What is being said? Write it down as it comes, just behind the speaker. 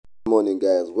Morning,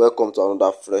 guys. Welcome to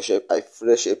another fresh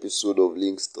episode of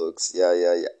Links Talks.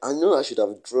 Yeah. I know I should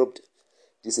have dropped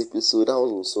this episode. That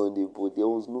was on Sunday, but there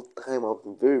was no time. I've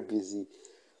been very busy.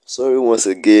 Sorry once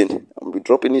again. I'll be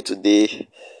dropping it today.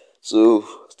 So,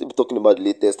 still be talking about the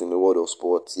latest in the world of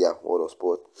sports. Yeah, world of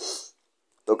sport.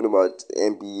 Talking about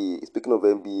NBA. Speaking of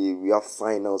NBA, we have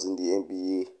finals in the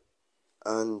NBA,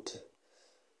 and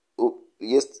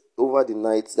over the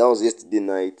night. That was yesterday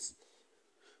night.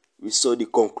 We saw the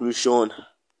conclusion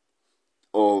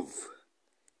of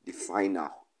the final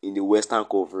in the Western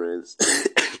Conference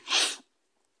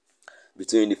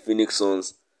between the Phoenix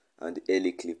Suns and the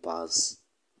LA Clippers.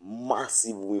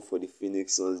 Massive win for the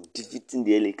Phoenix Suns, defeating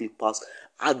the LA Clippers,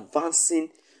 advancing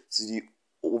to the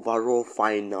overall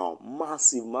final.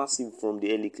 Massive from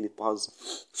the LA Clippers.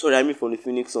 From the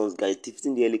Phoenix Suns, guys,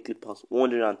 defeating the LA Clippers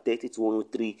 130 to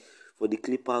 103 for the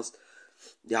Clippers.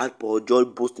 They had Paul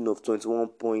George boasting of 21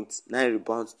 points, 9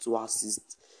 rebounds, 2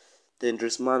 assists. Then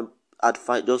Dressman had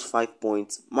just 5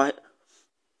 points.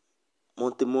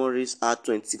 Monte Morris had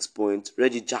 26 points.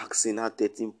 Reggie Jackson had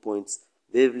 13 points.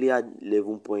 Beverly had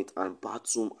 11 points. And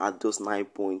Batum had just 9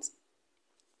 points.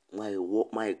 My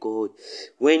God.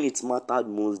 When it mattered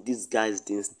most, these guys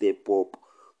didn't step up.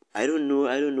 I don't know.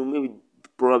 Maybe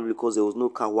probably because there was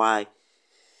no Kawhi.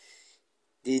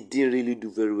 They didn't really do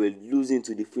very well, losing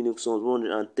to the Phoenix Suns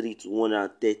 103 to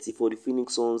 130. For the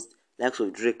Phoenix Suns, likes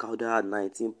of Drake Crowder had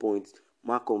 19 points,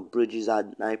 Malcolm Bridges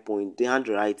had 9 points,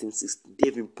 DeAndre Ayton 16,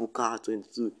 Devin Booker had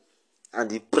 22, and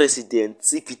the president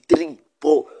CP3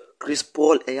 Chris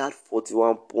Paul had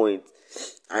 41 points,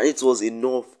 and it was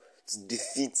enough to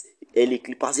defeat LA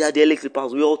Clippers. Yeah, the LA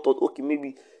Clippers, we all thought, okay,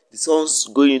 maybe the Suns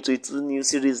going into a 2-0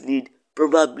 series lead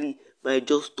probably might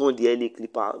just turn the LA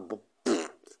Clippers, but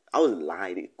I was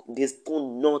lying. They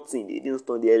stunned nothing. They didn't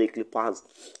stun the LA Clippers.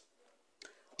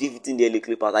 Defeating the LA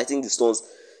Clippers. I think the Suns,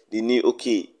 they knew,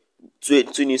 okay,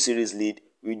 two new series lead.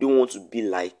 We don't want to be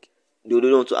like, they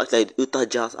don't want to act like the Utah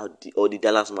Jazz or the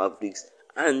Dallas Mavericks.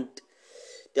 And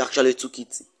they actually took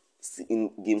it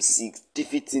in game 6,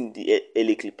 defeating the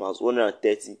LA Clippers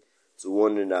 130 to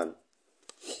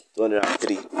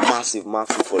 103. Massive from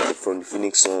the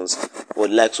Phoenix Suns. For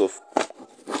the likes of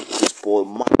Chris Paul,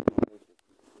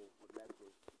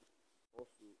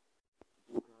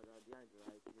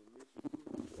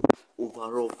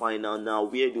 overall final now,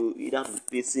 where they either be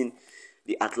facing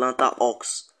the Atlanta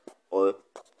Hawks or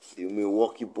the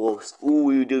Milwaukee Bucks. Who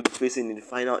will they be facing in the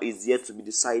final is yet to be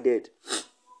decided.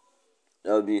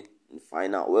 That will be in the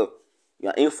final. Well, we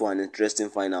are in for an interesting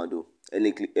final though.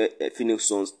 Phoenix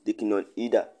Suns taking on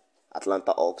either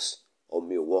Atlanta Hawks or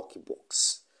Milwaukee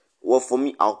Bucks. Well, for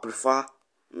me, I prefer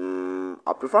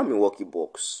Milwaukee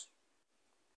Bucks.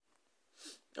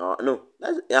 No,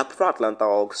 I prefer Atlanta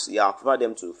Hawks. Yeah, I prefer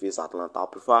them to face Atlanta. I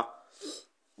prefer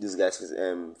these guys,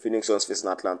 Phoenix Suns facing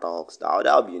Atlanta Hawks.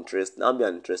 That'll be interesting. That'll be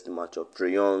an interesting matchup.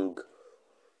 Trae Young,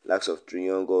 likes of Trae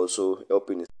Young also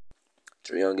helping his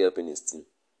team.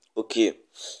 Okay,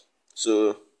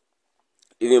 so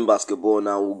even basketball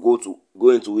now, we'll go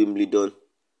into Wimbledon.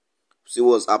 See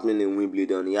what's happening in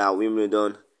Wimbledon. Yeah,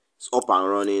 Wimbledon is up and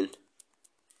running.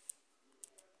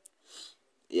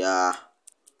 Yeah,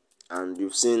 and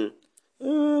you've seen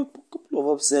a couple of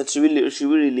upsets. Should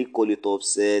we really call it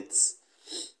upsets?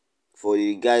 For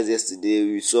the guys yesterday,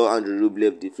 we saw Andrew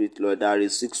Rublev defeat Lodari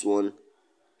 6-1,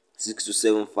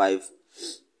 6-7-5.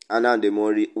 Anna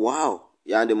Demori, wow!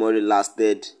 Yeah, Demori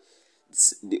lasted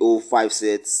the whole 5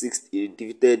 sets. He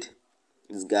defeated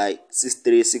this guy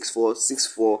 6-3, 6-4,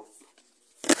 6-4.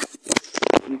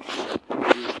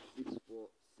 6-4,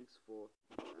 6-4,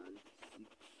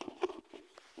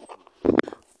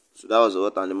 so that was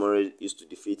what Andemore used to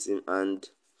defeat him. And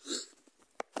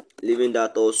leaving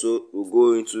that, also we'll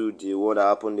go into the one that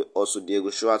happened. Also, Diego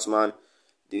Schwartzman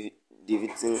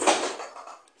defeating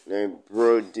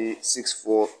Brody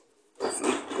 6-4,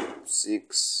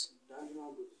 6.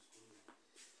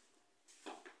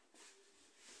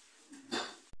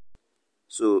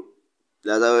 So,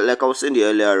 like I was saying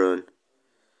earlier on,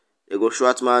 Diego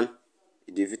Schwartzman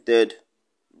defeated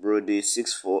Brody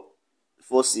 6-4,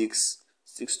 4-6,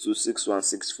 6-2, 6-1,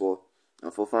 6-4.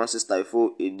 And for Francis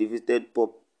Taifo, he defeated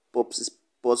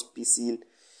Pospisil.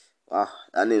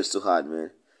 That name is too hard,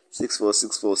 man. 6-4,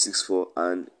 6-4, 6-4.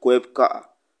 And Koepka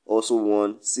also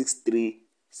won 6-3,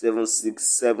 7-6,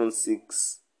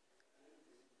 7-6,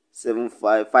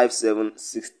 7-5, 5-7,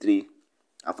 6-3.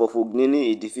 And for Fognini,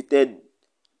 he defeated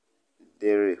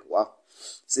Dere. Wow.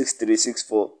 6-3,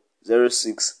 6-4,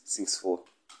 0-6, 6-4.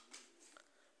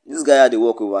 This guy had the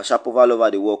walkover. Shapovalov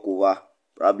had the walkover.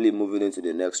 Probably moving into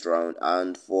the next round.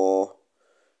 And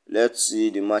let's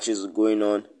see the matches going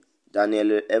on.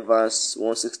 Daniel Evans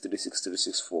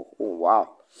 1636364. Oh wow!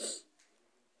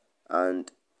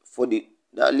 And for the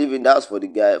that leaving that's for the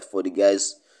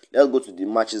guys. Let's go to the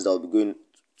matches that will be going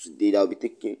today. That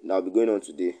will be going on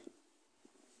today.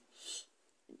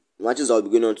 The matches that will be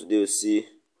going on today. We'll see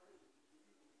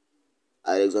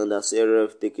Alexander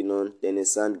Zverev taking on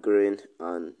Dennis Sandgren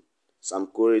and Sam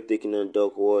Querrey taking on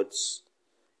Doug Watts.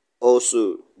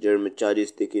 Also, Jeremy Chardy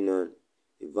taking on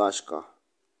Ivashka.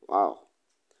 Wow,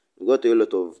 we got a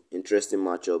lot of interesting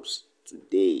matchups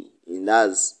today. In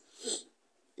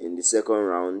the second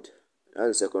round.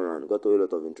 And the second round got a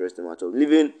lot of interesting matchups.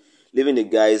 Leaving the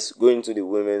guys going to the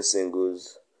women's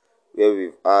singles where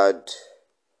we've had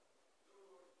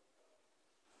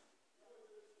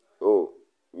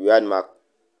we had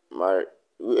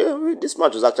this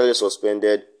match was actually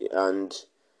suspended and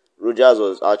Rogers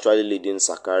was actually leading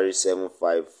Sakari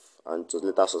 7-5 and it was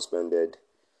later suspended.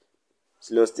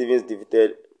 Sloane Stevens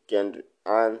defeated Kendrick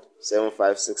and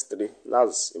 7-5-6-3.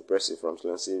 That's impressive from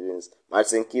Sloane Stevens.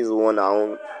 Martin Keys won her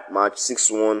own match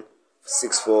 6-1,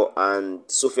 6-4, and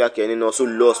Sophia Kenin also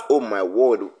lost. Oh my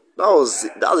word, that was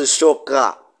a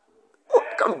shocker. Oh,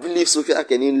 I can't believe Sophia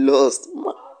Kenin lost.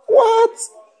 What?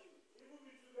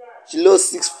 She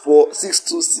lost 6-4,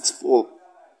 6-2, 6-4.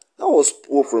 That was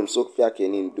poor from Sophia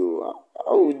Kenin though.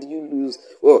 How would you lose?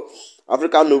 Well,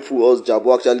 African Open was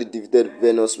Jabo actually defeated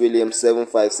Venus Williams 7-5,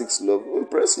 6-love.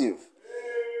 Impressive.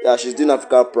 Yeah, she's doing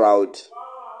Africa proud.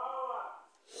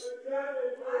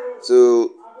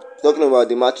 So, talking about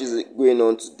the matches going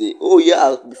on today. Oh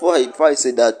yeah, before I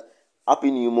say that, Happy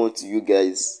New Month to you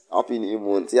guys. Happy New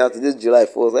Month. Yeah, today's July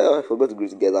 4th. I forgot to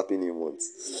greet you guys Happy New Month.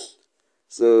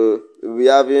 So, we'll be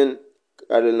having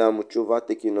Karolina Muchova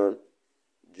taking on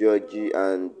Georgie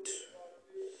and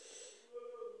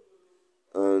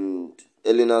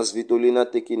Elena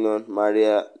Svitolina taking on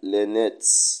Maria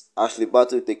Lenets. Ashley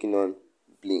Barty taking on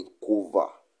Blinkova.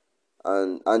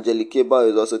 And Angelique Keba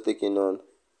is also taking on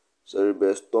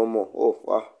Cerebes Tomo. Oh,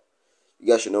 wow. You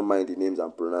guys should not mind the names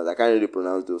and pronouns. I can't really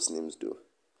pronounce those names though.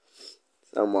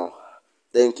 Somehow.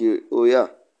 Thank you. Oh, yeah.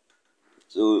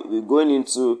 So, we're going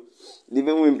into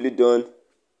leaving Wimbledon,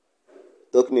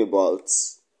 talking about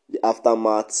the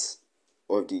aftermath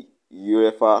of the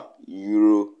UEFA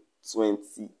Euro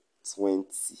 2020.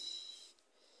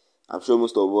 I'm sure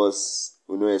most of us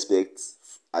will not expect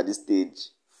at this stage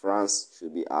France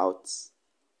should be out,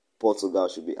 Portugal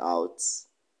should be out,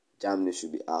 Germany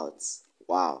should be out.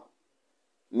 Wow.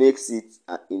 Makes it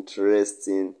an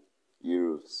interesting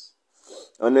Euros.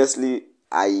 Honestly,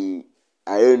 I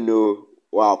don't know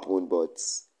what happened, but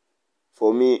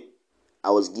for me,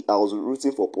 I was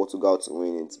rooting for Portugal to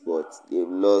win it, but they've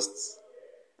lost.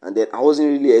 And then I wasn't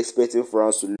really expecting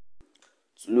France to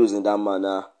lose in that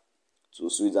manner to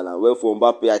Switzerland. Well, for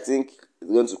Mbappe, I think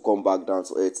it's going to come back down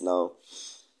to earth now.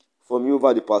 For me,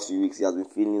 over the past few weeks, he has been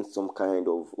feeling some kind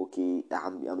of, okay,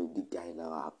 I'm a big guy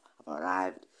now, I've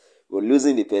arrived. But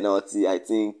losing the penalty, I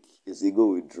think his ego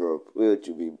will drop, which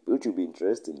will be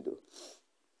interesting though.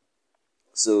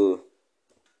 So,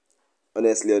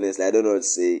 honestly, I don't know what to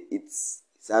say. It's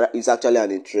actually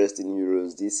an interesting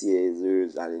Euros. This year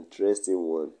is an interesting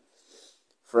one.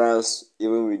 France,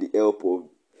 even with the help of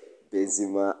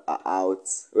Benzema, are out.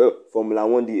 Well, Formula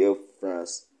 1 did help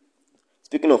France.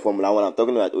 Speaking of Formula 1, I'm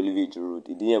talking about Olivier Giroud.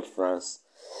 He didn't help France.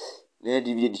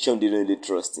 The champ didn't really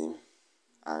trust him.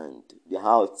 And they're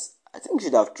out. I think he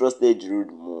should have trusted Giroud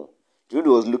more. Giroud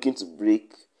was looking to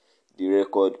break the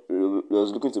record. He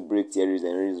was looking to break Thierry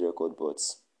Henry's record, but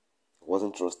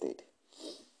wasn't trusted.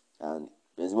 And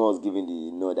Benzema was giving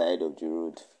the nod ahead of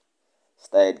Giroud.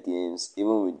 Started games,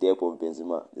 even with the help of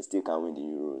Benzema, they still can't win the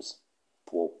Euros.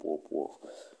 Poor.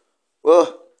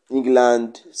 Well,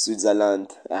 England,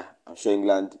 Switzerland. I'm sure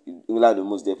England will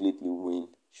most definitely win.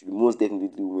 Should most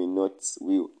definitely win, not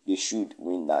will. They should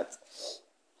win that.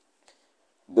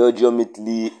 Belgium,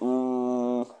 Italy.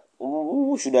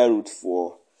 Who should I root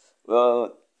for?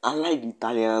 Well, I like the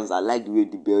Italians. I like the way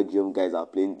the Belgium guys are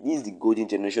playing. This is the golden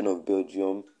generation of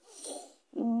Belgium.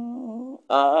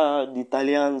 The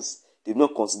Italians, they've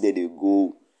not considered a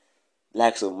goal.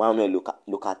 Likes of Manuel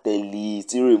Locatelli,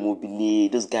 Ciro Immobile,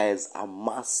 those guys are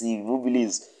massive. Immobile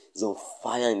is on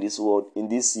fire in this world, in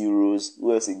these Euros.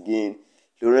 Who else again?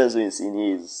 Lorenzo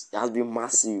Insigne has been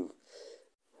massive.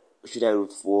 Who should I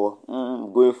root for?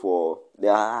 Going for they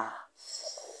are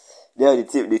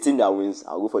the team that wins.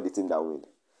 I'll go for the team that wins.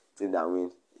 The team that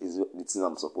wins is the team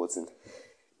I'm supporting.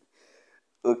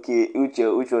 Okay,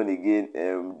 which one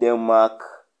again? Denmark.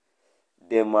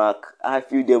 I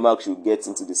feel Denmark should get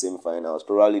into the semi-finals,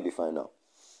 probably the final.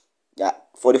 Yeah,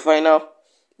 for the final,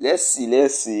 Let's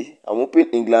see. I'm hoping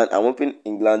England,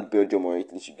 Belgium, or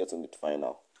Italy should get on the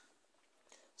final.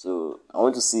 So I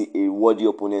want to see a worthy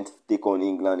opponent take on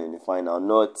England in the final,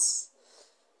 not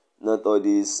all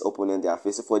these opponents they are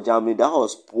facing. For Germany, that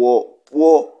was poor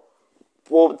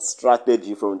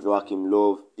strategy from Joachim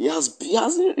Löw. He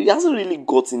hasn't really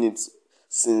gotten it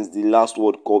since the last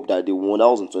World Cup that they won. That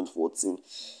was in 2014.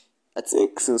 I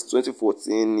think since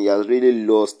 2014 he has really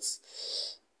lost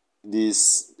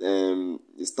his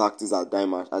tactics as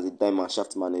a diamond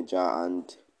shaft manager,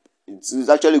 and it's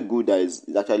actually good that he's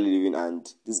actually leaving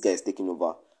and this guy is taking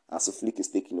over. As a Flick is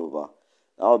taking over,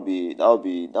 that would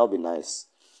be nice.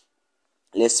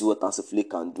 Let's see what Hansi Flick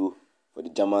can do for the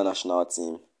German national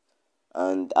team.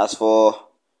 And as for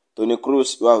Toni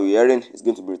Kroos, well, we're hearing he's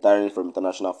going to be retiring from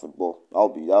international football.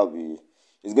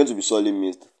 He's going to be sorely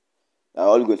missed. We're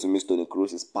all going to miss Toni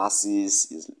Kroos, his passes,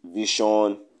 his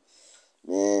vision.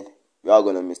 Man, we are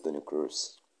gonna miss Toni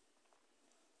Kroos.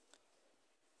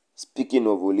 Speaking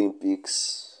of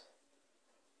Olympics,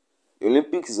 the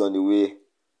Olympics is on the way.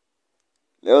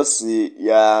 Let's see.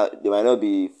 Yeah, there might not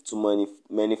be too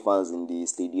many fans in the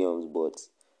stadiums, but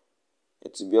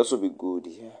it will be also be good.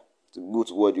 Yeah, to go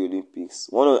to watch the Olympics.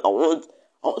 I want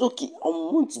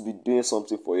to be doing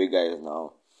something for you guys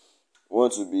now. I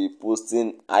want to be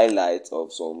posting highlights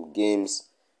of some games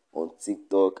on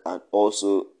TikTok and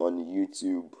also on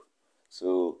YouTube.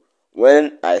 So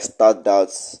when I start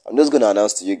that, I'm just gonna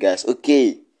announce to you guys,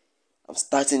 okay, I'm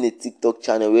starting a TikTok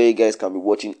channel where you guys can be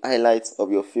watching highlights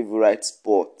of your favorite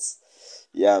sports.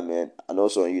 Yeah, man, and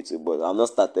also on YouTube. But I'm not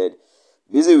started.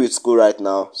 Busy with school right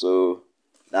now, so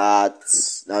that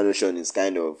notion is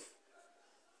kind of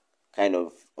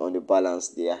on the balance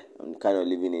there. I'm kind of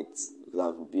leaving it because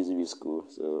I'm busy with school.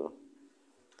 So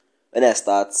when I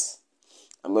start,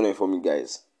 I'm gonna inform you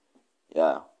guys.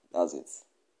 Yeah, that's it.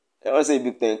 I want to say a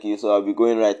big thank you. So I'll be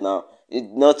going right now.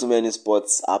 Not too many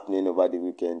sports happening over the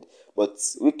weekend, but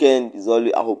weekend is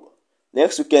only. I hope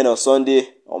next weekend on Sunday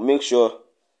I'll make sure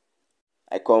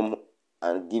I come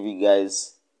and give you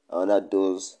guys another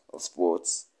dose of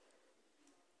sports,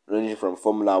 ranging from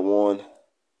Formula One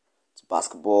to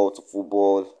basketball to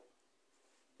football,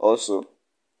 also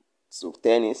to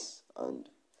tennis, and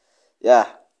yeah.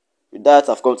 With that,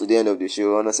 I've come to the end of the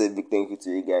show. I want to say a big thank you to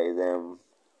you guys.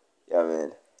 Yeah,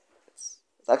 man.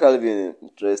 It's actually been an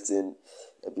interesting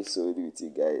episode with you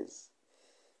guys.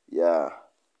 Yeah,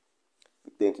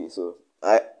 thank you. So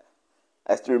I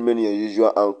still remain your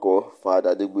usual anchor,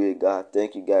 Father Degwega.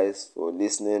 Thank you guys for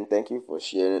listening. Thank you for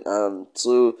sharing. And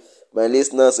to my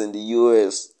listeners in the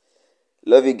US,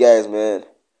 love you guys, man.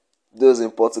 Those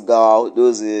in Portugal,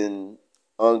 those in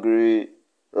Hungary,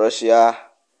 Russia,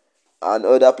 and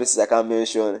other places I can't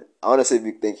mention. I want to say a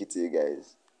big thank you to you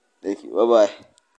guys. Thank you. Bye bye.